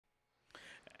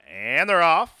And they're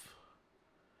off.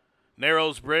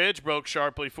 Narrows Bridge broke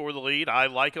sharply for the lead. I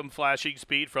Like 'em flashing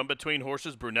speed from between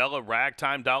horses. Brunella,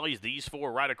 Ragtime Dollies, these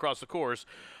four right across the course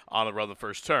on the run of the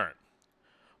first turn.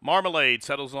 Marmalade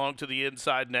settles along to the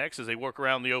inside next as they work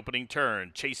around the opening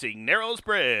turn, chasing Narrows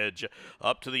Bridge.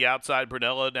 Up to the outside,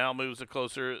 Brunella now moves a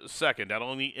closer second. Down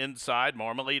on the inside,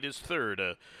 Marmalade is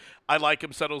third. I Like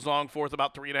 'em settles along fourth,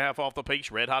 about 3.5 off the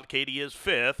pace. Red Hot Katie is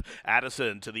fifth.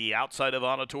 Addison to the outside of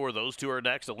Onator. Those two are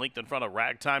next, a length in front of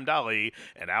Ragtime Dolly.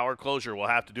 And Our Closure will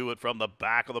have to do it from the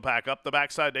back of the pack. Up the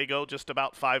backside they go, just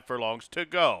about 5 furlongs to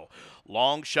go.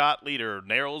 Long shot leader,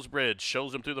 Narrows Bridge,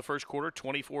 shows him through the first quarter,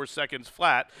 24 seconds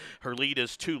flat. Her lead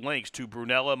is 2 lengths to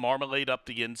Brunella. Marmalade up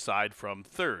the inside from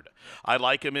third. I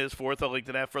Like 'em is fourth, a length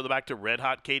and a half further back to Red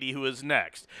Hot Katie, who is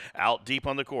next. Out deep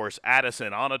on the course,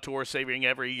 Addison on a tour, saving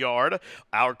every yard.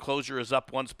 Our Closure is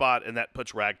up 1 spot, and that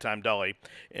puts Ragtime Dolly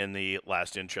in the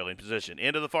last in trailing position.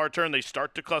 Into the far turn, they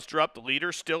start to cluster up. The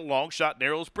leader still Long Shot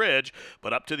Narrows Bridge,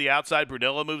 but up to the outside,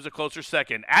 Brunella moves a closer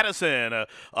second. Addison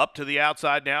up to the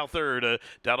outside, now third.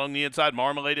 Down on the inside,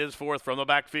 Marmalade is fourth from the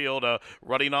backfield.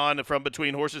 Running on from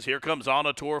between horses. Here comes On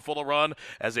a Tour, full of run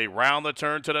as they round the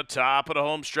turn to the top of the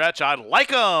home stretch. I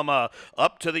Like 'em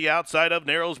up to the outside of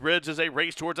Narrows Bridge as they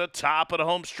race towards the top of the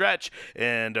home stretch.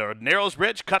 And Narrows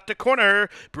Bridge cut the corner.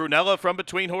 Brunella from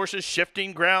between horses,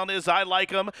 shifting ground is I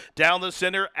Like 'em. Down the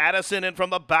center, Addison, and from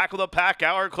the back of the pack,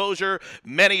 Our Closure.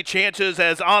 Many chances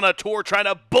as On a Tour trying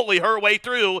to bully her way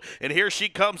through. And here she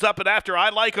comes up and after I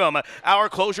Like 'em. Our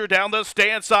Closure down the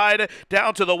stand side,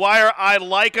 down to the wire. I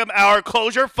Like 'em. Our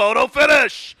Closure photo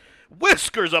finish.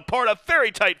 Whiskers apart, a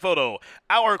very tight photo.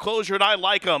 Our Closure and I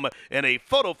Like 'em in a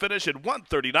photo finish at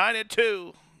 1:39 and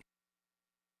 2.